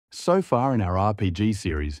So far in our RPG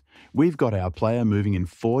series, we've got our player moving in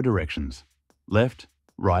 4 directions: left,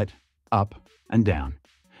 right, up, and down,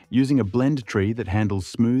 using a blend tree that handles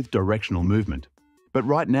smooth directional movement. But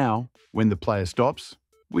right now, when the player stops,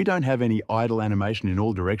 we don't have any idle animation in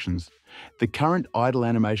all directions. The current idle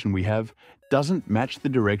animation we have doesn't match the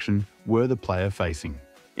direction we're the player facing.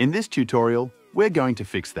 In this tutorial, we're going to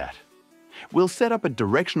fix that. We'll set up a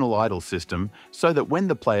directional idle system so that when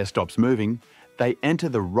the player stops moving, they enter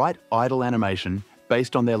the right idle animation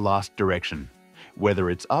based on their last direction, whether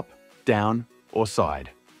it's up, down, or side.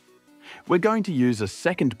 We're going to use a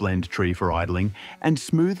second blend tree for idling and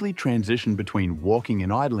smoothly transition between walking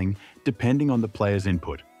and idling depending on the player's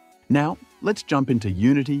input. Now, let's jump into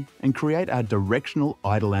Unity and create our directional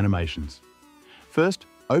idle animations. First,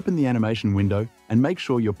 open the animation window and make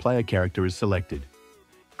sure your player character is selected.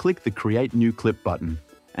 Click the Create New Clip button,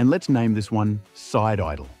 and let's name this one Side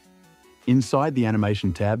Idle. Inside the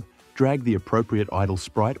Animation tab, drag the appropriate idle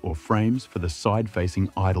sprite or frames for the side-facing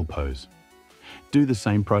idle pose. Do the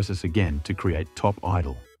same process again to create Top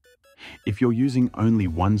Idle. If you're using only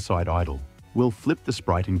one side idle, we'll flip the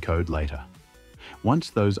sprite in code later.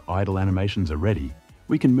 Once those idle animations are ready,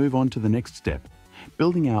 we can move on to the next step,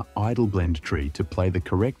 building our idle blend tree to play the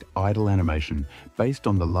correct idle animation based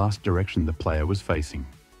on the last direction the player was facing.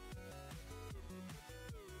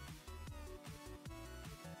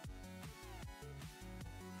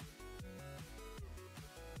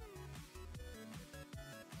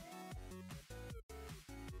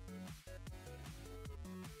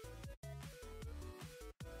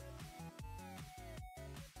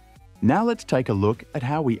 Now let's take a look at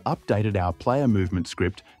how we updated our player movement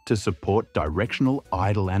script to support directional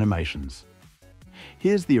idle animations.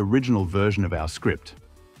 Here's the original version of our script.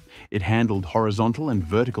 It handled horizontal and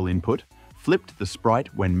vertical input, flipped the sprite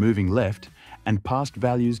when moving left, and passed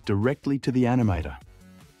values directly to the animator.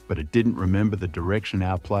 But it didn't remember the direction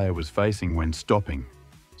our player was facing when stopping.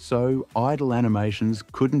 So idle animations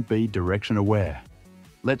couldn't be direction aware.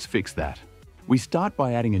 Let's fix that. We start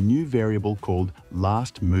by adding a new variable called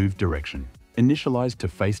Last Move Direction, initialized to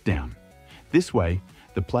face down. This way,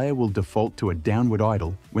 the player will default to a downward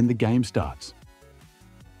idle when the game starts.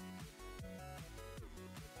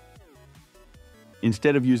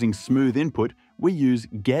 Instead of using smooth input, we use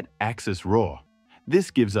getAxisRaw.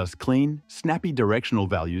 This gives us clean, snappy directional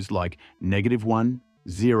values like -1,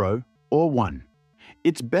 0, or 1.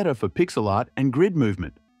 It's better for pixel art and grid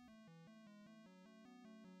movement.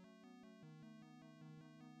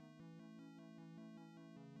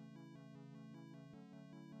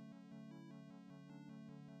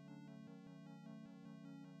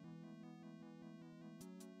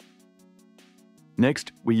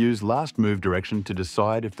 Next, we use last move direction to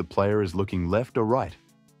decide if the player is looking left or right.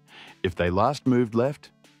 If they last moved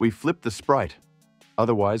left, we flip the sprite.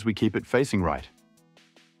 Otherwise, we keep it facing right.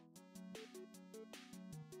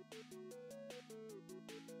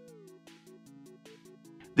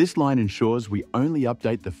 This line ensures we only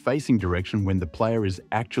update the facing direction when the player is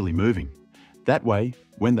actually moving. That way,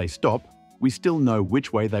 when they stop, we still know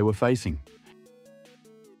which way they were facing.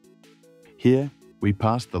 Here, we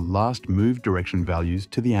pass the last move direction values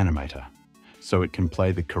to the animator, so it can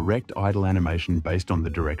play the correct idle animation based on the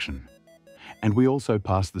direction. And we also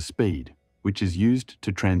pass the speed, which is used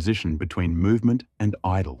to transition between movement and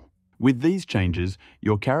idle. With these changes,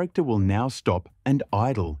 your character will now stop and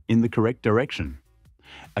idle in the correct direction.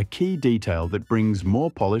 A key detail that brings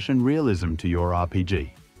more polish and realism to your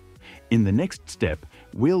RPG. In the next step,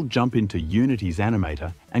 we'll jump into Unity's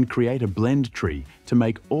Animator and create a blend tree to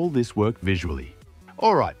make all this work visually.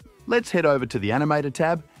 Alright, let's head over to the Animator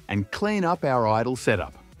tab and clean up our idle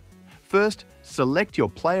setup. First, select your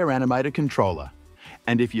player animator controller.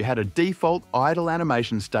 And if you had a default idle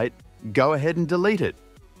animation state, go ahead and delete it.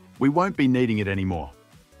 We won't be needing it anymore.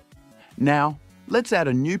 Now, let's add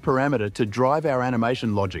a new parameter to drive our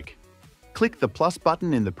animation logic. Click the plus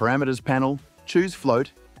button in the Parameters panel, choose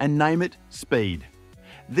Float, and name it Speed.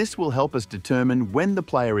 This will help us determine when the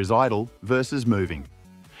player is idle versus moving.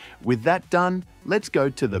 With that done, let's go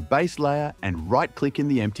to the base layer and right-click in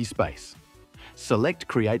the empty space. Select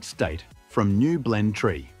Create State from New Blend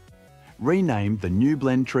Tree. Rename the new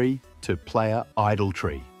blend tree to Player Idle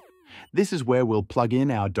Tree. This is where we'll plug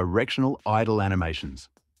in our directional idle animations.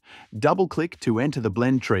 Double-click to enter the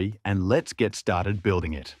blend tree and let's get started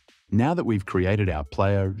building it. Now that we've created our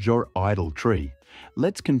Player Idle tree,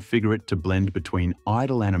 let's configure it to blend between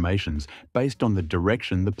idle animations based on the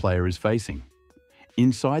direction the player is facing.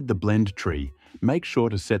 Inside the blend tree, make sure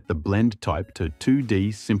to set the blend type to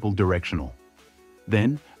 2D Simple Directional.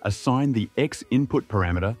 Then, assign the X input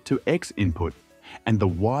parameter to X input and the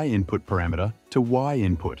Y input parameter to Y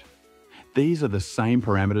input. These are the same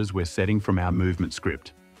parameters we're setting from our movement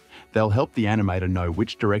script. They'll help the animator know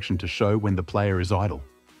which direction to show when the player is idle.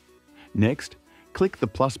 Next, click the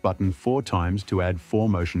plus button 4 times to add 4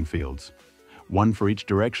 motion fields, one for each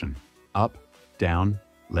direction, up, down,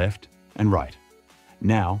 left, and right.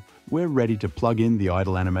 Now, we're ready to plug in the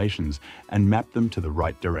idle animations and map them to the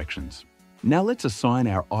right directions. Now let's assign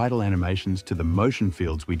our idle animations to the motion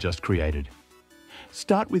fields we just created.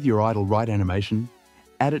 Start with your idle right animation,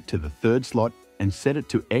 add it to the 3rd slot and set it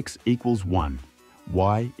to x equals 1,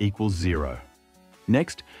 y equals 0.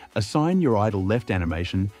 Next, assign your idle left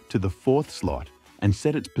animation to the 4th slot and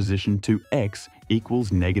set its position to x equals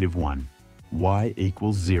 -1, y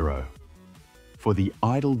equals 0. For the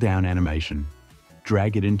idle down animation,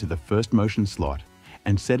 drag it into the first motion slot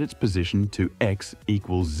and set its position to x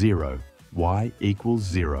equals 0, y equals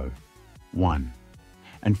 0, 1.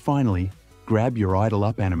 And finally, grab your idle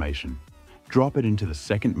up animation, drop it into the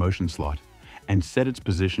second motion slot and set its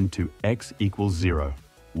position to x equals 0,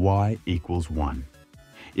 y equals 1.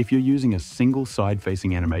 If you're using a single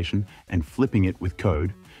side-facing animation and flipping it with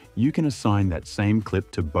code, you can assign that same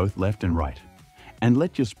clip to both left and right, and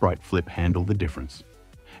let your sprite flip handle the difference.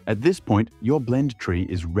 At this point, your blend tree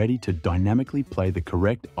is ready to dynamically play the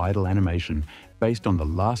correct idle animation based on the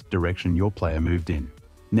last direction your player moved in.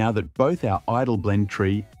 Now that both our idle blend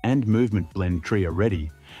tree and movement blend tree are ready,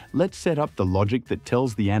 let's set up the logic that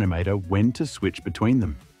tells the animator when to switch between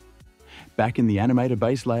them. Back in the Animator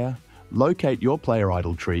base layer, locate your player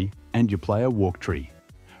idle tree and your player walk tree.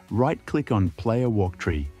 Right-click on Player Walk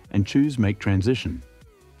Tree and choose Make Transition.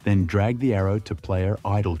 Then drag the arrow to Player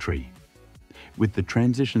Idle Tree. With the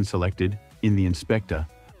transition selected, in the inspector,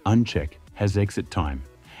 uncheck Has Exit Time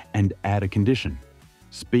and add a condition,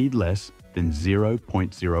 speed less than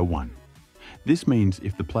 0.01. This means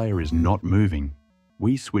if the player is not moving,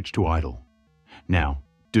 we switch to idle. Now,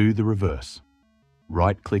 do the reverse.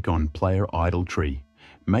 Right-click on Player Idle Tree,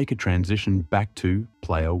 make a transition back to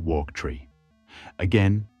Player Walk Tree.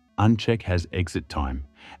 Again, uncheck Has Exit Time,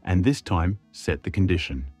 and this time set the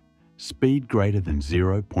condition, speed greater than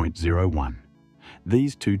 0.01.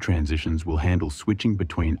 These two transitions will handle switching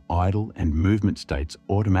between idle and movement states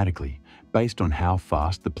automatically based on how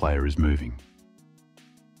fast the player is moving.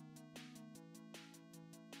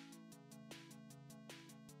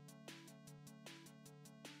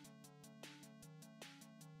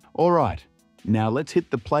 All right, now let's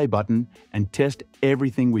hit the play button and test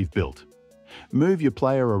everything we've built. Move your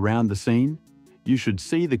player around the scene. You should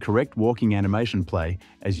see the correct walking animation play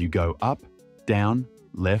as you go up, down,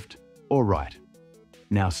 left, or right.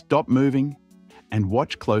 Now stop moving and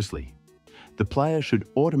watch closely. The player should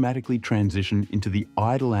automatically transition into the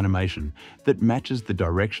idle animation that matches the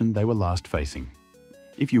direction they were last facing.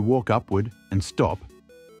 If you walk upward and stop,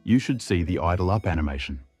 you should see the idle up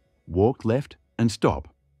animation. Walk left and stop,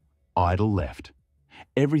 idle left.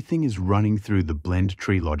 Everything is running through the blend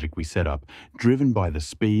tree logic we set up, driven by the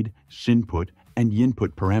speed, shinput, and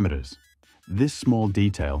yinput parameters. This small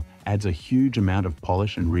detail adds a huge amount of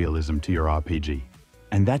polish and realism to your RPG.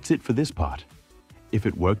 And that's it for this part. If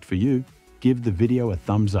it worked for you, give the video a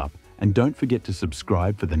thumbs up and don't forget to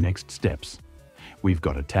subscribe for the next steps. We've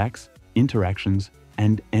got attacks, interactions,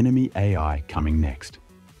 and enemy AI coming next.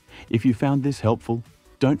 If you found this helpful,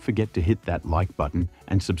 don't forget to hit that like button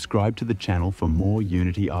and subscribe to the channel for more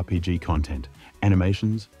Unity RPG content,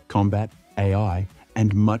 animations, combat, AI,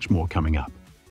 and much more coming up.